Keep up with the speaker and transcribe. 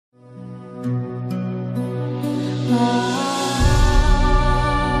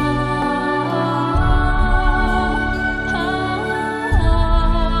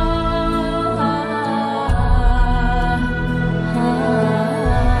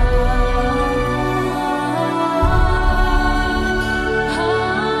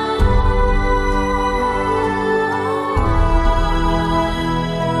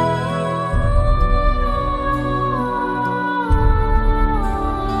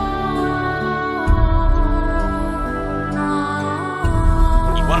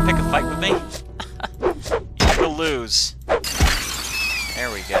lose. There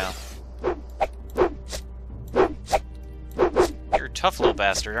we go. You're a tough little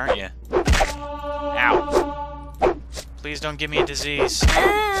bastard, aren't you? Ow. Please don't give me a disease.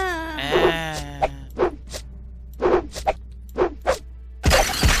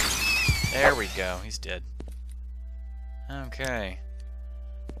 There we go. He's dead. Okay.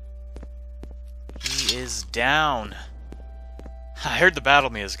 He is down. I heard the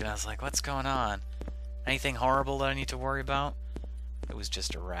battle music and I was like, what's going on? Anything horrible that I need to worry about? It was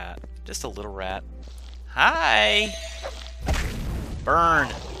just a rat. Just a little rat. Hi! Burn!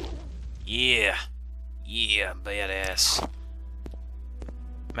 Yeah. Yeah, badass.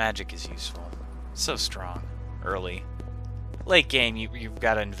 Magic is useful. So strong. Early. Late game, you've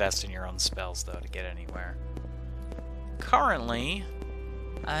got to invest in your own spells, though, to get anywhere. Currently,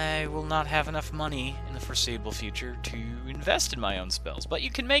 I will not have enough money in the foreseeable future to invest in my own spells. But you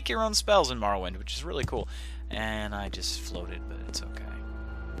can make your own spells in Morrowind, which is really cool. And I just floated, but it's okay.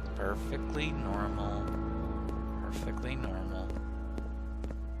 Perfectly normal. Perfectly normal.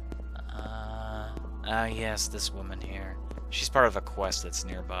 Yes, this woman here. She's part of a quest that's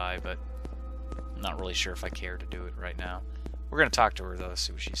nearby, but I'm not really sure if I care to do it right now. We're gonna talk to her, though,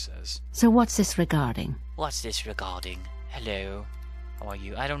 see what she says. So what's this regarding? What's this regarding? Hello. How are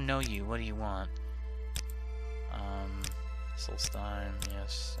you? I don't know you. What do you want? Solstein,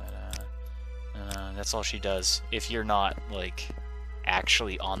 yes. That's all she does. If you're not, like,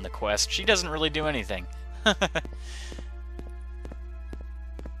 actually on the quest, she doesn't really do anything.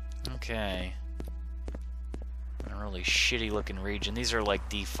 Okay. A really shitty-looking region. These are, like,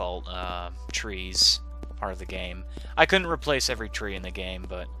 default, trees. Part of the game. I couldn't replace every tree in the game,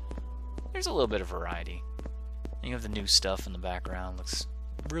 but there's a little bit of variety. And you have the new stuff in the background. Looks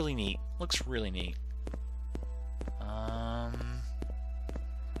really neat. Looks really neat.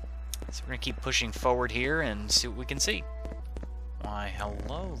 So we're gonna keep pushing forward here and see what we can see. Why,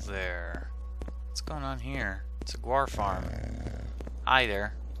 hello there. What's going on here? It's a guar farm. Hi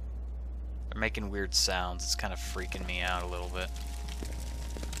there. They're making weird sounds. It's kind of freaking me out a little bit.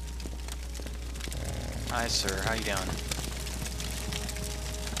 Hi, sir. How you doing?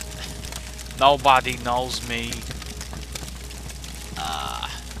 Nobody knows me.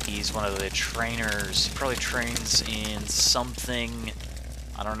 He's one of the trainers. He probably trains in something.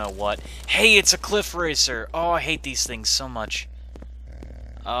 I don't know what. Hey, it's a cliff racer! Oh, I hate these things so much.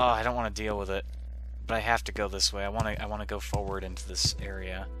 Oh, I don't want to deal with it. But I have to go this way. I want to go forward into this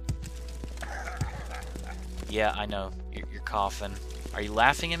area. Yeah, I know. You're coughing. Are you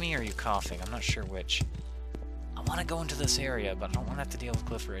laughing at me or are you coughing? I'm not sure which. I want to go into this area, but I don't want to have to deal with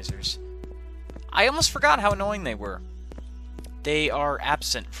cliff racers. I almost forgot how annoying they were. They are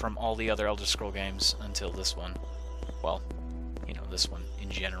absent from all the other Elder Scroll games until this one. Well, you know, this one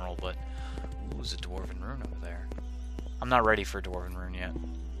in general, but... Ooh, there's a Dwarven Rune over there. I'm not ready for a Dwarven Rune yet.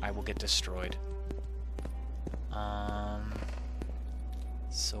 I will get destroyed.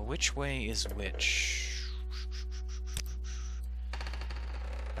 So which way is which?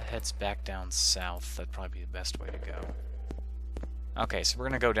 That heads back down south. That'd probably be the best way to go. Okay, so we're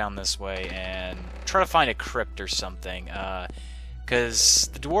gonna go down this way and try to find a crypt or something. Because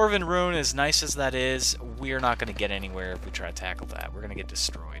the Dwarven Rune, as nice as that is, we're not gonna get anywhere if we try to tackle that. We're gonna get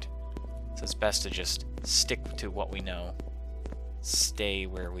destroyed. So it's best to just stick to what we know. Stay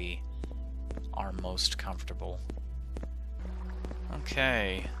where we are most comfortable.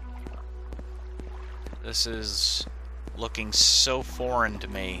 Okay. This is looking so foreign to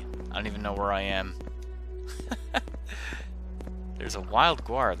me. I don't even know where I am. There's a wild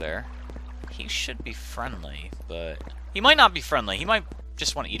guar there. He should be friendly, but... He might not be friendly. He might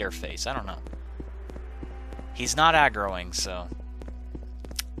just want to eat our face. I don't know. He's not aggroing, so...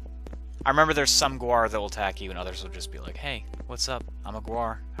 I remember there's some guar that will attack you, and others will just be like, hey, what's up? I'm a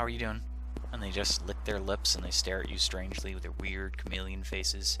guar. How are you doing? And they just lick their lips and they stare at you strangely with their weird chameleon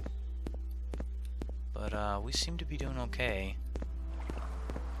faces. But, we seem to be doing okay.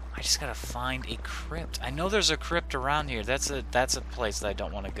 I just gotta find a crypt. I know there's a crypt around here. That's a place that I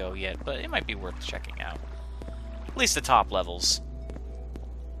don't want to go yet, but it might be worth checking out. At least the top levels.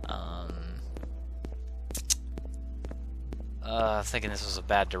 Thinking this was a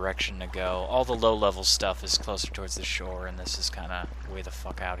bad direction to go. All the low-level stuff is closer towards the shore, and this is kind of way the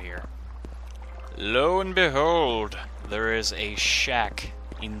fuck out here. Lo and behold, there is a shack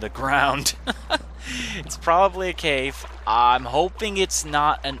in the ground. It's probably a cave. I'm hoping it's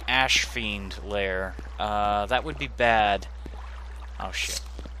not an ash fiend lair. That would be bad. Oh shit.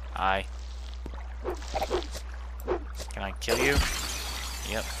 Hi. Can I kill you?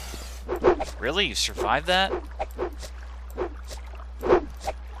 Yep. Really? You survived that?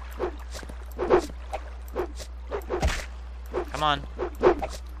 Come on. Okay,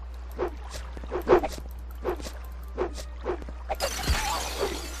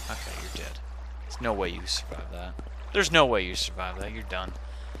 you're dead. There's no way you survive that. There's no way you survive that. You're done.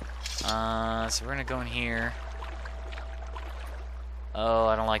 So we're gonna go in here. Oh,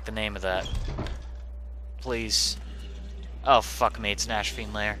 I don't like the name of that. Please. Oh, fuck me. It's an Ash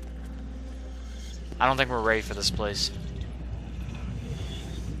Fiend lair. I don't think we're ready for this place.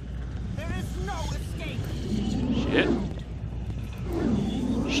 There is no escape. Shit.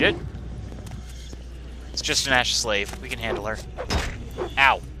 Shit. It's just an Ash slave. We can handle her.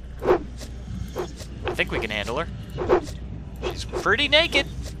 Ow. I think we can handle her. She's pretty naked.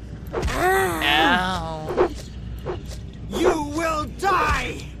 Ow. You will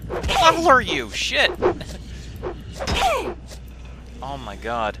die. What level are you? Shit. Oh my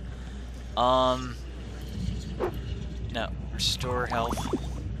god. No. Restore health.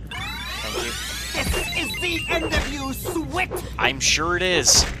 Thank you. This is the end of you, Swit. I'm sure it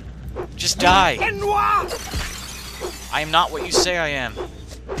is. Just die. I am not what you say I am.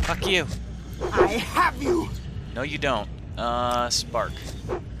 Fuck you. I have you. No, you don't. Spark.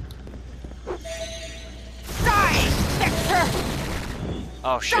 Die, Vector.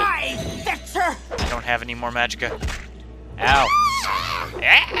 Oh, shit. Die, Vector. I don't have any more magicka. Ow.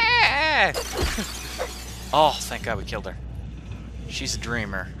 Ah! Oh, thank God we killed her. She's a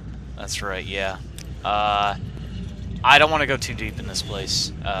dreamer. That's right, yeah. I don't want to go too deep in this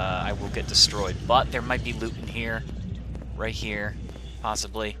place. I will get destroyed. But there might be loot in here. Right here.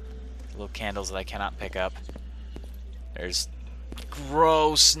 Possibly. Little candles that I cannot pick up. There's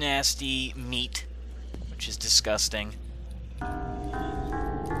gross, nasty meat, which is disgusting.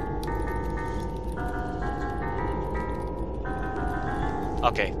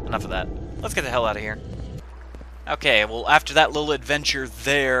 Okay, enough of that. Let's get the hell out of here. Okay, well, after that little adventure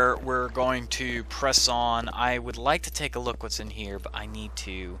there, we're going to press on. I would like to take a look what's in here, but I need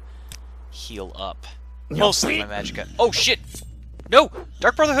to heal up. Mostly my magicka. Oh, shit! No!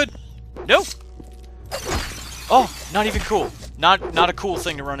 Dark Brotherhood! No! Oh, not even cool. Not a cool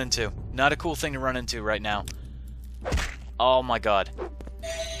thing to run into. Not a cool thing to run into right now. Oh my god.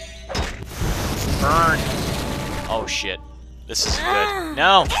 Burn! Oh shit. This isn't good.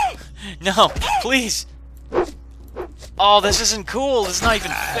 No! No! Please! Oh, this isn't cool! This is not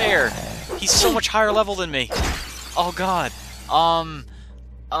even fair! He's so much higher level than me! Oh god.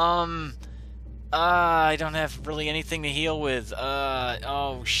 I don't have really anything to heal with.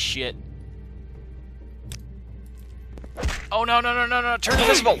 Oh shit. Oh, no, no, no, no, no, turn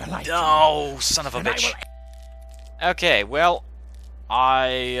invisible! No, son of a bitch. Okay, well,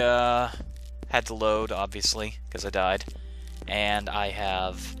 I, had to load, obviously, because I died. And I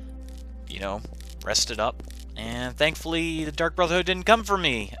have, you know, rested up. And thankfully, the Dark Brotherhood didn't come for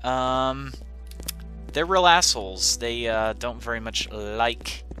me. They're real assholes. They, don't very much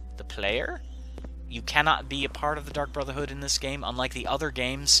like the player. You cannot be a part of the Dark Brotherhood in this game, unlike the other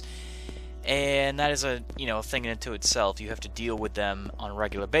games. And that is a, you know, thing into itself. You have to deal with them on a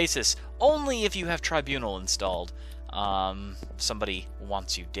regular basis. Only if you have Tribunal installed. Somebody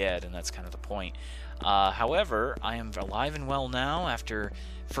wants you dead, and that's kind of the point. However, I am alive and well now after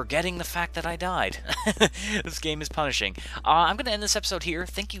forgetting the fact that I died. This game is punishing. I'm going to end this episode here.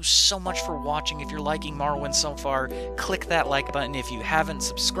 Thank you so much for watching. If you're liking Morrowind so far, click that like button. If you haven't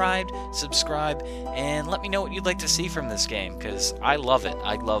subscribed, subscribe, and let me know what you'd like to see from this game, because I love it.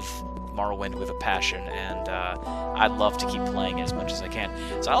 I love Morrowind with a passion, and I'd love to keep playing it as much as I can.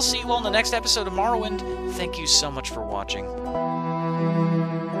 So I'll see you all in the next episode of Morrowind. Thank you so much for watching.